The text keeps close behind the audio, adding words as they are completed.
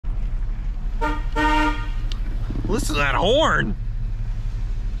Listen to that horn.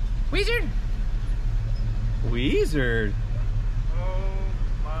 Wizard! Wizard. Oh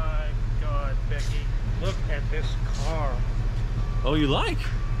my God, Becky. Look at this car. Oh, you like?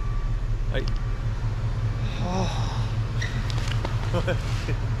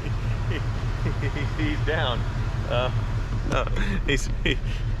 He's down.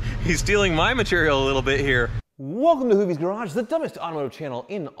 He's stealing my material a little bit here. Welcome to Hoovie's Garage, the dumbest automotive channel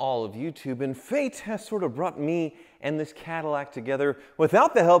in all of YouTube, and fate has sort of brought me and this Cadillac together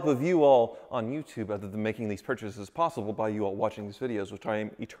without the help of you all on YouTube, other than making these purchases possible by you all watching these videos, which I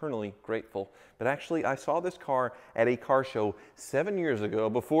am eternally grateful. But actually, I saw this car at a car show 7 years ago,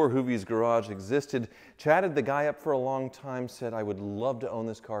 before Hoovie's Garage existed, chatted the guy up for a long time, said I would love to own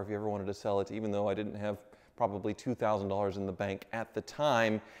this car if you ever wanted to sell it, even though I didn't have probably $2,000 in the bank at the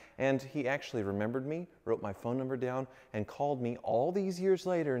time. And he actually remembered me, wrote my phone number down, and called me all these years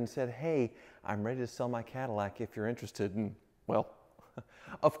later and said, hey, I'm ready to sell my Cadillac if you're interested. And well,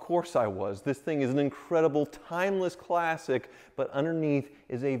 of course I was. This thing is an incredible, timeless classic, but underneath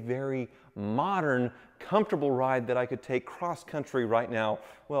is a very modern, comfortable ride that I could take cross-country right now,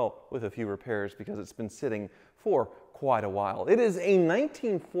 well, with a few repairs because it's been sitting for quite a while. It is a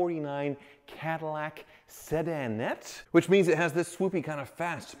 1949 Cadillac sedanette, which means it has this swoopy kind of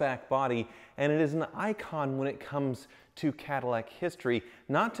fastback body, and it is an icon when it comes to Cadillac history,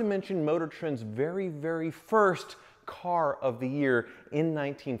 not to mention Motor Trend's very, very first car of the year in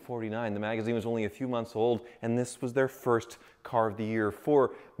 1949. The magazine was only a few months old, and this was their first car of the year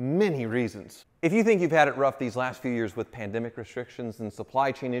for many reasons. If you think you've had it rough these last few years with pandemic restrictions and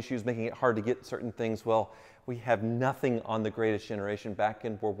supply chain issues making it hard to get certain things, well, we have nothing on the greatest generation back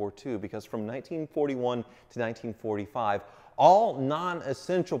in World War II, because from 1941 to 1945, all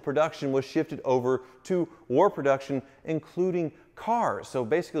non-essential production was shifted over to war production, including cars. So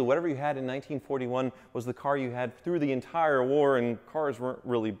basically whatever you had in 1941 was the car you had through the entire war, and cars weren't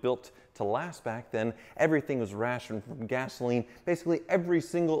really built to last back then. Everything was rationed, from gasoline, basically every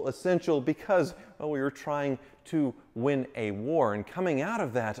single essential, because, well, we were trying to win a war. And coming out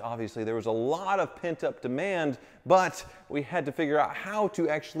of that, obviously, there was a lot of pent-up demand, but we had to figure out how to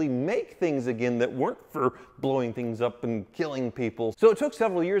actually make things again that weren't for blowing things up and killing people. So it took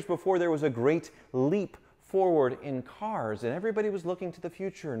several years before there was a great leap forward in cars, and everybody was looking to the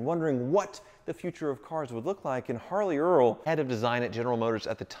future and wondering what the future of cars would look like. And Harley Earl, head of design at General Motors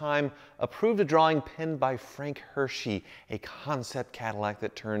at the time, approved a drawing penned by Frank Hershey, a concept Cadillac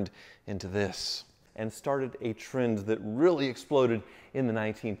that turned into this, and started a trend that really exploded in the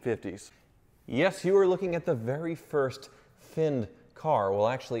 1950s. Yes, you are looking at the very first finned car. Well,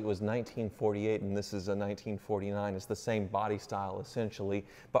 actually it was 1948 and this is a 1949. It's the same body style essentially,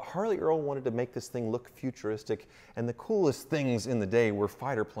 but Harley Earl wanted to make this thing look futuristic, and the coolest things in the day were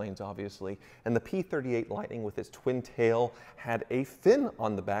fighter planes, obviously, and the P-38 Lightning with its twin tail had a fin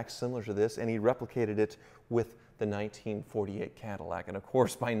on the back similar to this, and he replicated it with the 1948 Cadillac. And of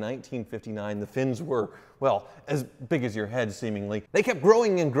course, by 1959, the fins were, well, as big as your head, seemingly. They kept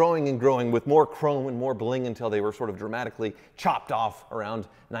growing and growing and growing with more chrome and more bling until they were sort of dramatically chopped off around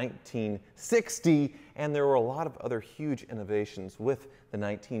 1960. And there were a lot of other huge innovations with the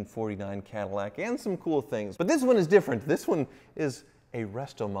 1949 Cadillac and some cool things. But this one is different. This one is a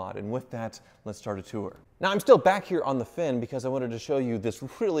Restomod, and with that, let's start a tour. Now, I'm still back here on the fin because I wanted to show you this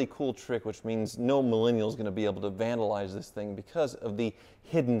really cool trick, which means no millennial is going to be able to vandalize this thing because of the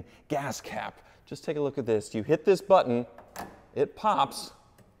hidden gas cap. Just take a look at this. You hit this button, it pops,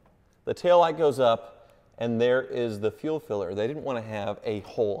 the taillight goes up, and there is the fuel filler. They didn't want to have a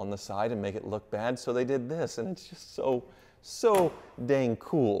hole on the side and make it look bad, so they did this, and it's just so dang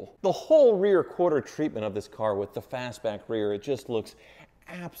cool. The whole rear quarter treatment of this car with the fastback rear, it just looks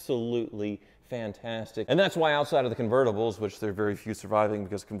absolutely fantastic. And that's why outside of the convertibles, which there are very few surviving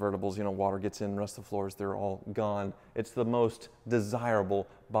because convertibles, you know, water gets in, rust the floors, they're all gone. It's the most desirable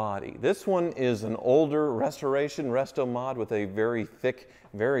body. This one is an older restoration Restomod with a very thick,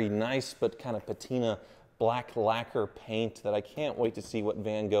 very nice, but kind of patina black lacquer paint that I can't wait to see what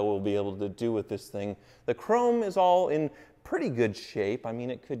Van Gogh will be able to do with this thing. The chrome is all in pretty good shape. I mean,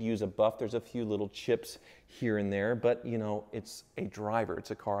 it could use a buff. There's a few little chips here and there, but you know, it's a driver.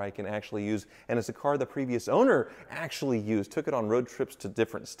 It's a car I can actually use, and it's a car the previous owner actually used. Took it on road trips to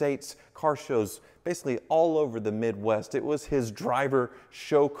different states, car shows basically all over the Midwest. It was his driver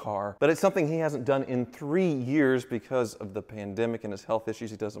show car, but it's something he hasn't done in 3 years because of the pandemic and his health issues.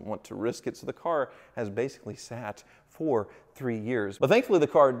 He doesn't want to risk it, so the car has basically sat for 3 years. But thankfully the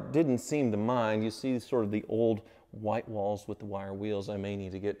car didn't seem to mind. You see sort of the old white walls with the wire wheels. I may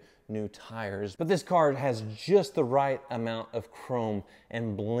need to get new tires. But this car has just the right amount of chrome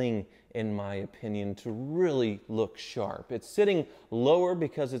and bling, in my opinion, to really look sharp. It's sitting lower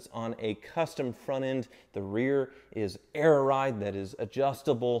because it's on a custom front end. The rear is air ride that is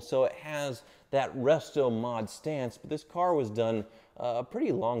adjustable, so it has that Restomod stance. But this car was done a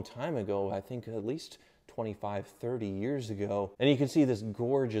pretty long time ago, I think at least 25, 30 years ago. And you can see this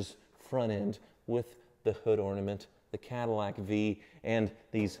gorgeous front end with the hood ornament, the Cadillac V, and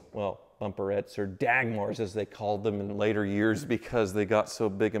these, well, bumperettes, or Dagmars as they called them in later years because they got so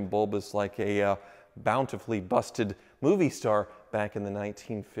big and bulbous, like a bountifully busted movie star back in the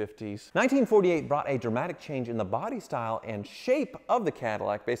 1950s. 1948 brought a dramatic change in the body style and shape of the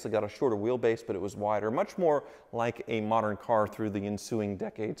Cadillac. Basically got a shorter wheelbase, but it was wider, much more like a modern car through the ensuing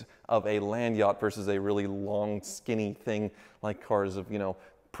decades of a land yacht versus a really long, skinny thing like cars of, you know,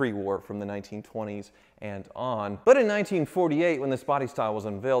 pre-war from the 1920s and on. But in 1948, when this body style was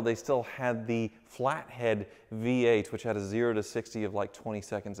unveiled, they still had the flathead V8, which had a 0 to 60 of like 20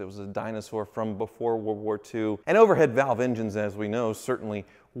 seconds. It was a dinosaur from before World War II. And overhead valve engines, as we know, certainly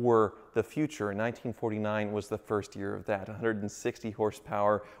were the future. And 1949 was the first year of that. 160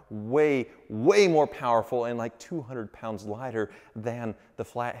 horsepower, way more powerful, and like 200 pounds lighter than the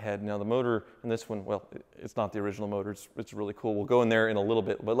flathead. Now the motor in this one, well, it's not the original motor. It's really cool. We'll go in there in a little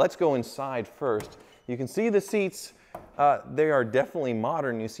bit, but let's go inside first. You can see the seats. They are definitely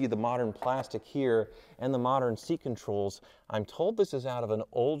modern. You see the modern plastic here and the modern seat controls. I'm told this is out of an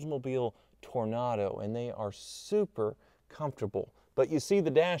Oldsmobile Tornado, and they are super comfortable. But you see the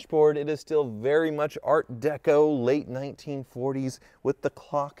dashboard, it is still very much Art Deco, late 1940s, with the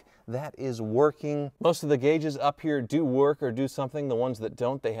clock that is working. Most of the gauges up here do work or do something. The ones that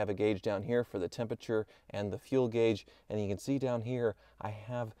don't, they have a gauge down here for the temperature and the fuel gauge. And you can see down here, I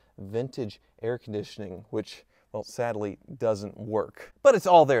have vintage air conditioning, which, well, sadly doesn't work. But it's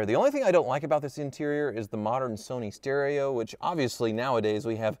all there. The only thing I don't like about this interior is the modern Sony stereo, which obviously nowadays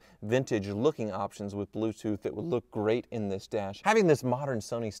we have vintage looking options with Bluetooth that would look great in this dash. Having this modern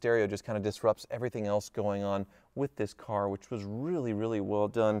Sony stereo just kind of disrupts everything else going on with this car, which was really well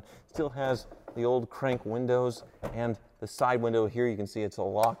done. Still has the old crank windows, and the side window here, you can see it's a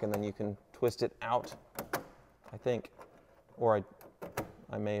lock, and then you can twist it out, I think. Or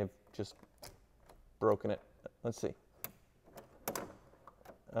I may have just broken it. Let's see.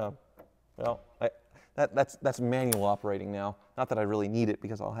 Well, that's manual operating now. Not that I really need it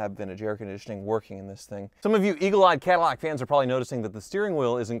because I'll have vintage air conditioning working in this thing. Some of you eagle-eyed Cadillac fans are probably noticing that the steering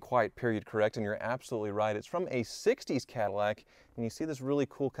wheel isn't quite period correct, and you're absolutely right. It's from a 60s Cadillac, and you see this really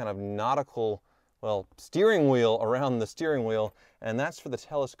cool kind of nautical, well, steering wheel around the steering wheel, and that's for the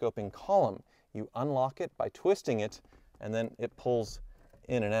telescoping column. You unlock it by twisting it, and then it pulls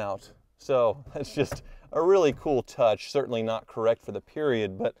in and out. So that's just a really cool touch. Certainly not correct for the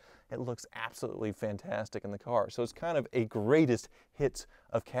period, but it looks absolutely fantastic in the car. So it's kind of a greatest hits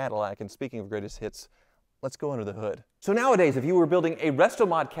of Cadillac. And speaking of greatest hits, let's go under the hood. So nowadays, if you were building a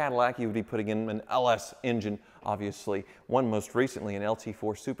Restomod Cadillac, you would be putting in an LS engine, obviously. One most recently, an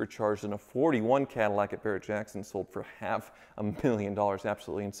LT4 supercharged in a 41 Cadillac at Barrett-Jackson, sold for $500,000,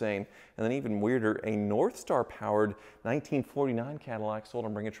 absolutely insane. And then even weirder, a Northstar powered 1949 Cadillac sold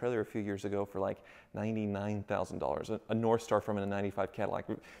on Bring a Trailer a few years ago for like $99,000. A Northstar from a 95 Cadillac,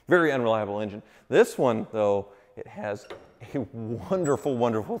 very unreliable engine. This one, though, it has a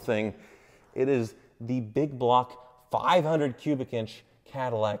wonderful thing. It is the big block 500 cubic inch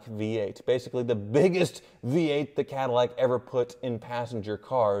Cadillac V8. Basically the biggest V8 the Cadillac ever put in passenger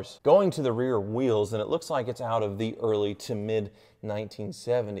cars. Going to the rear wheels, and it looks like it's out of the early to mid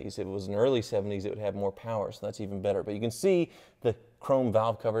 1970s. If it was in early 70s, it would have more power, so that's even better. But you can see the chrome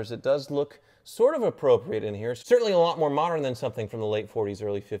valve covers. It does look sort of appropriate in here. Certainly a lot more modern than something from the late 40s,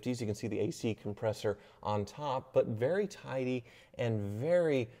 early 50s. You can see the AC compressor on top, but very tidy and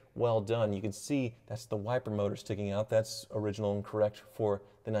very well done. You can see that's the wiper motor sticking out. That's original and correct for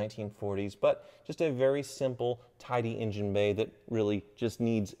the 1940s, but just a very simple, tidy engine bay that really just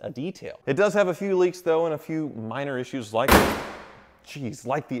needs a detail. It does have a few leaks though, and a few minor issues like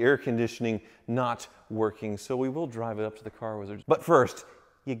the air conditioning not working. So we will drive it up to the Car Wizards. But first,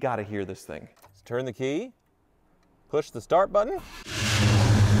 you gotta hear this thing. Let's turn the key, push the start button.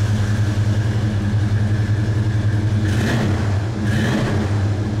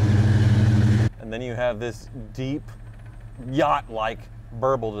 And then you have this deep, yacht-like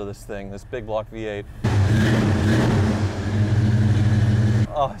burble to this thing, this big block V8.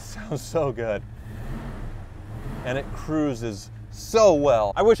 Oh, it sounds so good. And it cruises so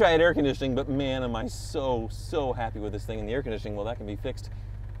well. I wish I had air conditioning, but man, am I so happy with this thing. And the air conditioning, well, that can be fixed,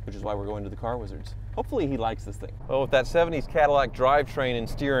 which is why we're going to the Car Wizards. Hopefully he likes this thing. Well, with that 70s Cadillac drivetrain and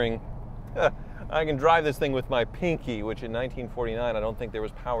steering, I can drive this thing with my pinky, which in 1949, I don't think there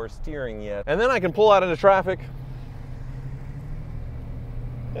was power steering yet. And then I can pull out into traffic,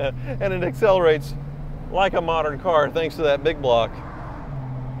 and it accelerates like a modern car thanks to that big block.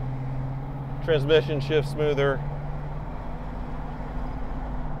 Transmission shifts smoother.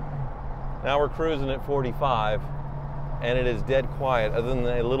 Now we're cruising at 45, and it is dead quiet, other than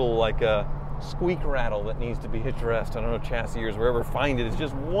a little like a squeak rattle that needs to be addressed. I don't know, chassiers, wherever find it. It's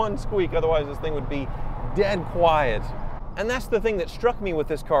just one squeak, otherwise this thing would be dead quiet. And that's the thing that struck me with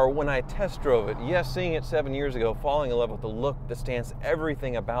this car when I test drove it. Yes, seeing it 7 years ago, falling in love with the look, the stance,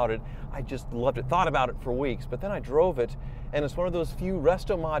 everything about it. I just loved it, thought about it for weeks, but then I drove it, and it's one of those few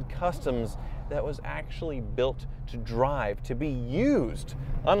Restomod customs that was actually built to drive, to be used.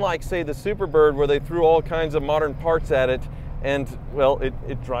 Unlike, say, the Superbird, where they threw all kinds of modern parts at it, and, well,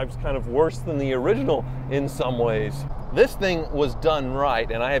 it drives kind of worse than the original in some ways. This thing was done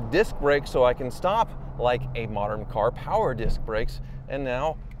right, and I have disc brakes so I can stop like a modern car, power disc brakes, and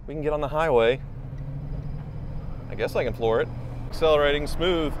now we can get on the highway. I guess I can floor it. Accelerating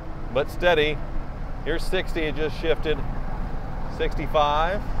smooth, but steady. Here's 60, it just shifted.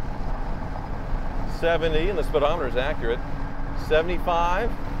 65, 70, and the speedometer is accurate.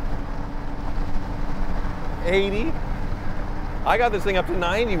 75, 80. I got this thing up to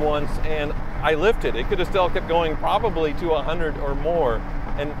 90 once, and I lifted. It could have still kept going probably to 100 or more.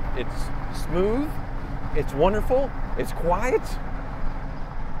 And it's smooth, it's wonderful, it's quiet.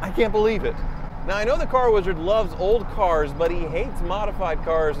 I can't believe it. Now, I know the Car Wizard loves old cars, but he hates modified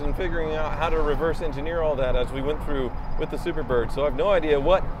cars and figuring out how to reverse engineer all that, as we went through with the Superbird. So I have no idea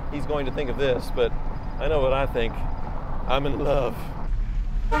what he's going to think of this, but I know what I think. I'm in love.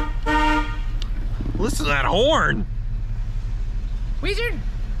 Listen to that horn. Wizard!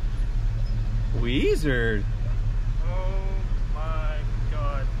 Wizard. Oh my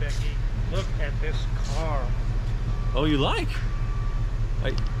God, Becky. Look at this car. Oh, you like?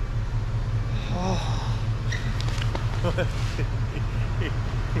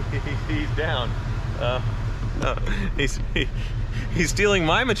 He's down. He's stealing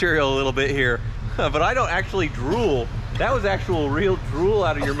my material a little bit here, but I don't actually drool. That was actual real drool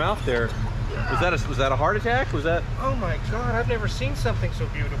out of your mouth there. Was that a heart attack? Was that? Oh my God, I've never seen something so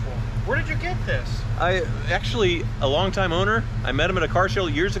beautiful. Where did you get this? I actually, a longtime owner. I met him at a car show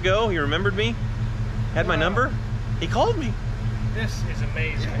years ago. He remembered me, had my number. He called me. This is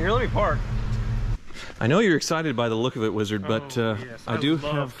amazing. Here, let me park. I know you're excited by the look of it, Wizard, but yes. I do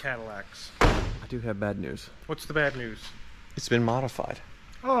love have Cadillacs. I do have bad news. What's the bad news? It's been modified.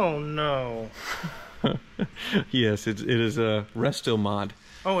 Oh no. Yes, it is a Restomod.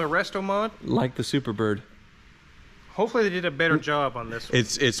 Oh, a Restomod? Like the Superbird. Hopefully they did a better job on this one.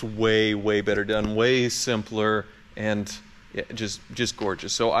 It's way better done, way simpler, and yeah, just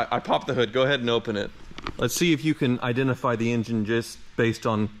gorgeous. So I popped the hood. Go ahead and open it. Let's see if you can identify the engine just based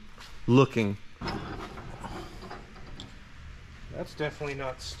on looking. That's definitely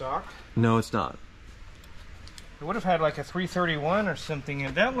not stock. No, it's not. It would have had like a 331 or something,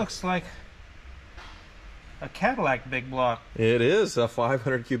 and that looks like a Cadillac big block. It is a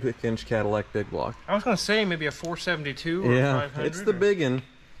 500 cubic inch Cadillac big block. I was going to say maybe a 472 or yeah, 500. it's the big one.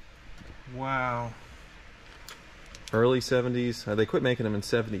 Wow. Early 70s. They quit making them in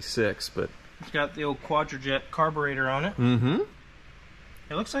 76, but It's got the old Quadrajet carburetor on it. Mm-hmm.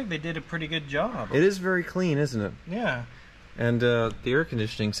 It looks like they did a pretty good job. It is very clean, isn't it? Yeah. And the air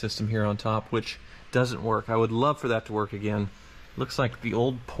conditioning system here on top, which doesn't work. I would love for that to work again. Looks like the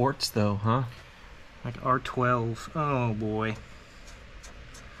old ports, though, huh? Like R12. Oh, boy.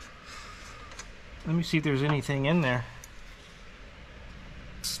 Let me see if there's anything in there.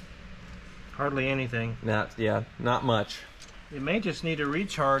 Hardly anything. Not much. It may just need a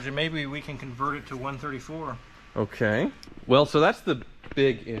recharge, and maybe we can convert it to 134. Okay. Well, so that's the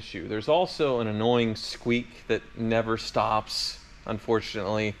big issue. There's also an annoying squeak that never stops,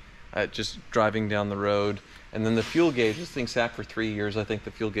 unfortunately, just driving down the road. And then the fuel gauge, this thing sat for 3 years. I think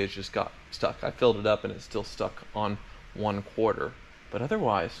the fuel gauge just got stuck. I filled it up and it's still stuck on 1/4. But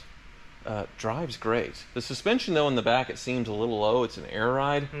otherwise, drives great. The suspension, though, in the back, it seems a little low. It's an air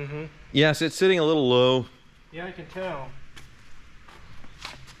ride. Mm-hmm. Yes, it's sitting a little low. Yeah, I can tell.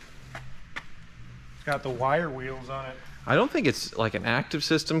 It's got the wire wheels on it. I don't think it's like an active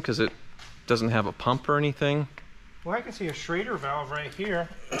system because it doesn't have a pump or anything. Well, I can see a Schrader valve right here.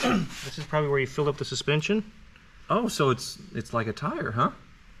 This is probably where you fill up the suspension. Oh, so it's like a tire, huh?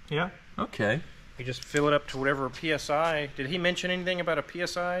 Yeah. Okay. You just fill it up to whatever PSI. Did he mention anything about a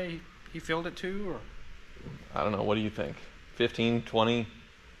PSI he filled it to? Or I don't know. What do you think? 15, 20,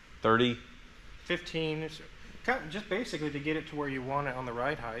 30? 15. It's kind of just basically to get it to where you want it on the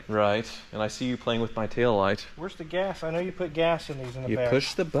ride height. Right. And I see you playing with my tail light. Where's the gas? I know you put gas in these in the back. You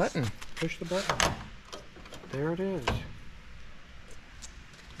push the button. Push the button. There it is.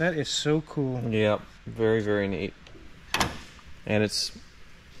 That is so cool. Yep. Very, very neat. And it's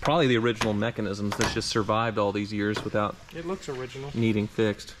probably the original mechanisms that's just survived all these years without It looks original. needing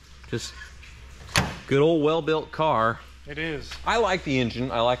fixed. Just good old well-built car. It is. I like the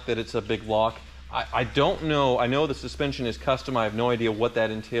engine. I like that it's a big block. I don't know. I know the suspension is custom. I have no idea what that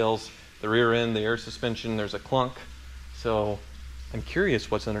entails. The rear end, the air suspension, there's a clunk. So I'm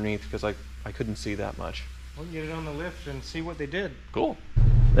curious what's underneath because I couldn't see that much. We'll get it on the lift and see what they did. Cool.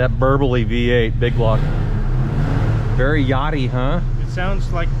 That burbly V8 big block. Very yachty, huh? It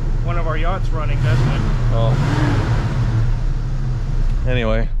sounds like one of our yachts running, doesn't it? Oh.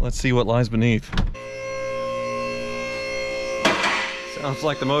 Anyway, let's see what lies beneath. Sounds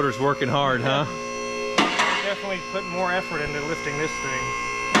like the motor's working hard, huh? Definitely put more effort into lifting this thing.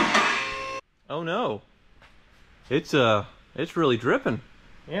 Oh no. It's really dripping.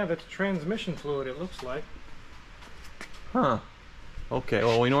 Yeah, that's transmission fluid, it looks like. Huh. Okay,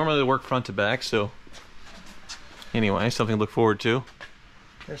 well, we normally work front to back, so anyway, something to look forward to.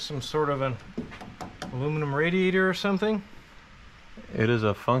 There's some sort of an aluminum radiator or something. It is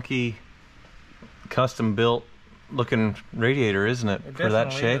a funky, custom-built looking radiator, isn't it? It for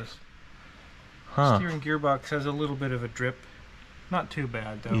that shape? is. Huh. Steering gearbox has a little bit of a drip. Not too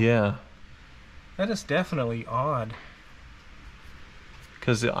bad, though. Yeah. That is definitely odd.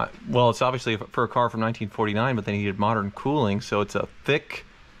 Because, well, it's obviously for a car from 1949, but they needed modern cooling, so it's a thick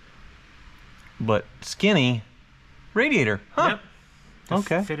but skinny radiator. Huh. Yep.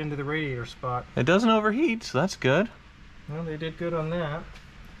 Okay. Fit into the radiator spot. It doesn't overheat, so that's good. Well, they did good on that.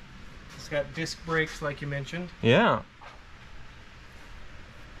 It's got disc brakes, like you mentioned. Yeah.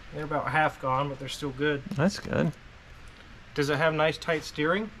 They're about half gone, but they're still good. That's good. Does it have nice tight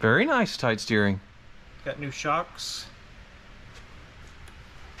steering? Very nice tight steering. Got new shocks.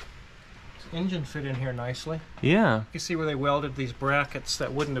 Engine fit in here nicely. Yeah. You can see where they welded these brackets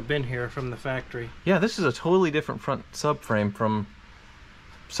that wouldn't have been here from the factory. Yeah, this is a totally different front subframe from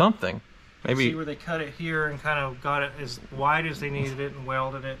something. Maybe See where they cut it here and kind of got it as wide as they needed it and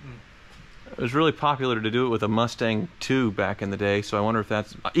welded it. And it was really popular to do it with a Mustang 2 back in the day, so I wonder if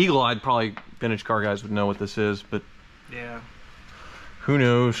that's... Eagle-eyed, probably vintage car guys would know what this is, but yeah. who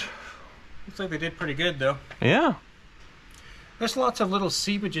knows? Looks like they did pretty good, though. Yeah. There's lots of little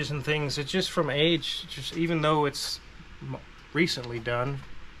seepages and things. It's just from age, just even though it's recently done,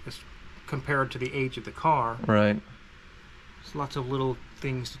 it's compared to the age of the car. Right. There's lots of little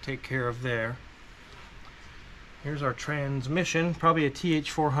things to take care of there. Here's our transmission, probably a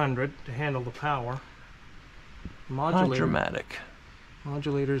TH400 to handle the power. Not dramatic.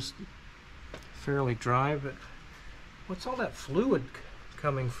 Modulator's fairly dry, but what's all that fluid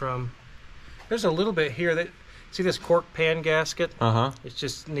coming from? There's a little bit here that... See this cork pan gasket? Uh-huh. It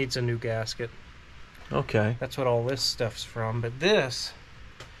just needs a new gasket. Okay. That's what all this stuff's from. But this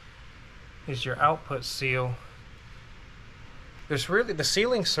is your output seal. There's really the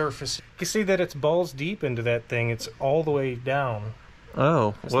sealing surface. You can see that it's balls deep into that thing. It's all the way down.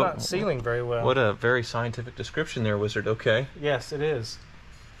 Oh. It's not sealing very well. What a very scientific description there, Wizard. Okay. Yes, it is.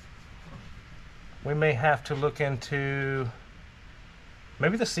 We may have to look into...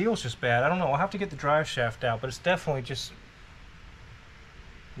 Maybe the seal's just bad. I don't know. I'll have to get the drive shaft out, but it's definitely just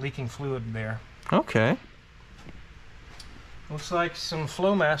leaking fluid there. Okay. Looks like some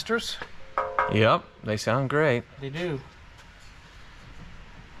Flowmasters. Yep, they sound great. They do.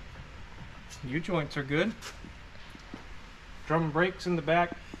 U-joints are good. Drum brakes in the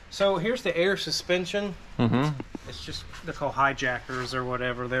back. So here's the air suspension. Mm-hmm. It's just, they're called hijackers or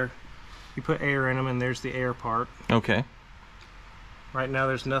whatever. You put air in them and there's the air part. Okay. Right now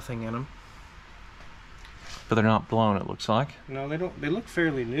there's nothing in them. But they're not blown, it looks like. No, they don't. They look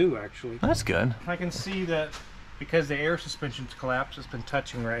fairly new, actually. That's good. I can see that because the air suspension's collapsed, it's been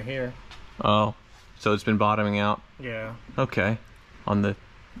touching right here. Oh, so it's been bottoming out. Yeah. Okay. On the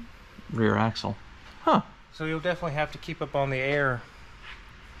rear axle. Huh. So you'll definitely have to keep up on the air.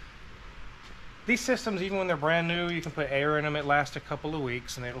 These systems, even when they're brand new, you can put air in them. It lasts a couple of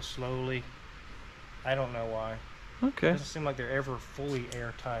weeks and it'll slowly... I don't know why. Okay. It doesn't seem like they're ever fully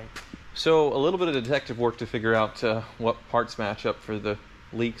airtight. So a little bit of detective work to figure out what parts match up for the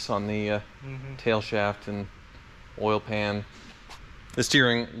leaks on the tail shaft and oil pan. The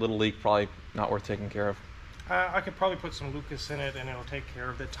steering, little leak, probably not worth taking care of. I could probably put some Lucas in it and it'll take care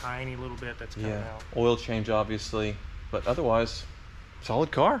of the tiny little bit that's coming out. Oil change, obviously, but otherwise,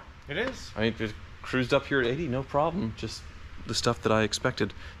 solid car. It is. I mean, it cruised up here at 80, no problem. Just the stuff that I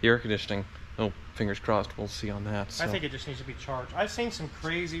expected. The air conditioning, Oh, fingers crossed. We'll see on that. So. I think it just needs to be charged. I've seen some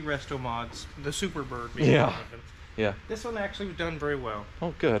crazy Restomods, the Superbird. Yeah. Yeah. This one actually was done very well.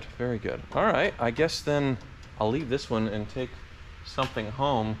 Oh, good. Very good. All right. I guess then I'll leave this one and take something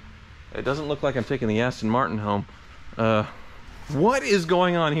home. It doesn't look like I'm taking the Aston Martin home. What is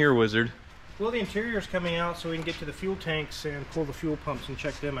going on here, Wizard? Well, the interior is coming out so we can get to the fuel tanks and pull the fuel pumps and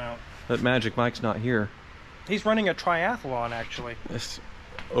check them out. That Magic Mike's not here. He's running a triathlon, actually. This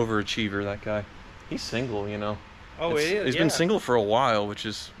overachiever, that guy. He's single, you know. Oh, it is. He's been single for a while, which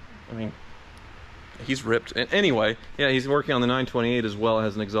is, I mean, he's ripped. And anyway, yeah, he's working on the 928 as well. It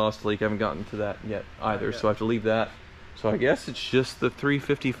has an exhaust leak. I haven't gotten to that yet either, so I have to leave that. So I guess it's just the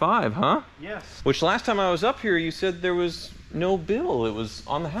 355, huh? Yes. Which last time I was up here, you said there was no bill. It was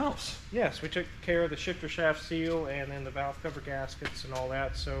on the house. Yes, we took care of the shifter shaft seal and then the valve cover gaskets and all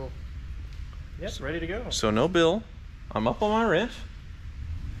that. So, yes, ready to go. So no bill. I'm up on my rent.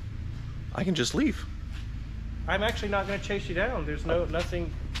 I can just leave. I'm actually not going to chase you down. There's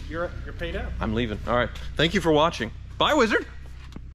nothing. You're paid up. I'm leaving. All right. Thank you for watching. Bye, Wizard.